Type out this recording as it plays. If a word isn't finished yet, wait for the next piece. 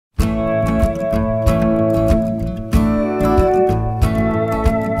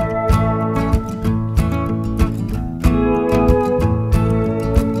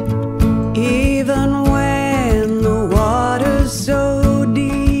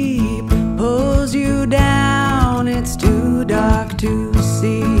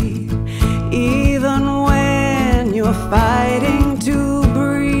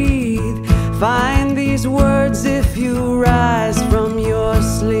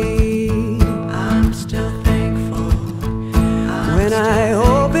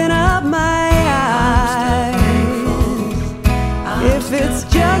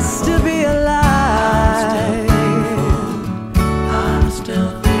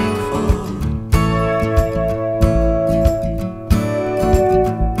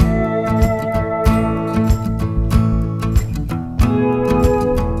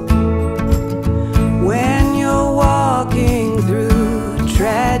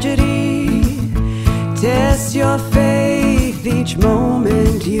test your faith each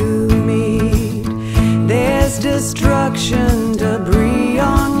moment you meet. There's destruction, debris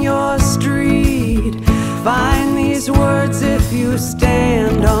on your street. Find these words if you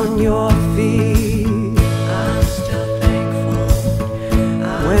stand on your feet. I'm still thankful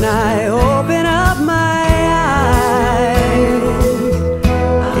when I open up my eyes.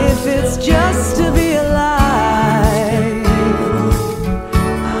 If it's just to be alive,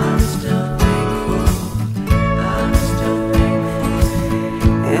 I'm still thankful. I'm still thankful.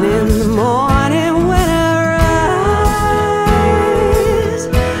 And in the morning when I rise,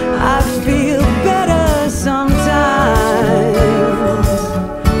 I feel better sometimes.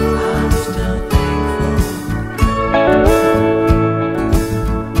 I'm still thankful.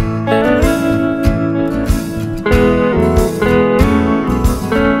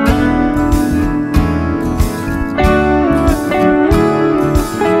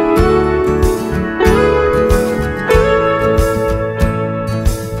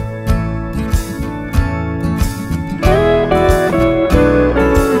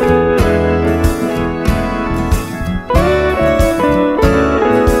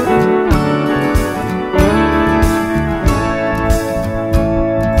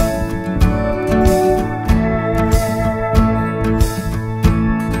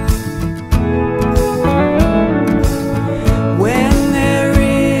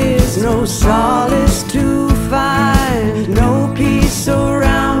 No solace to find, no peace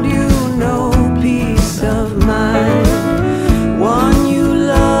around you, no peace of mind. One you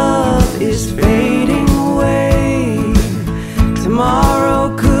love is fading away.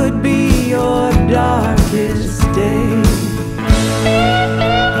 Tomorrow could be your darkest day.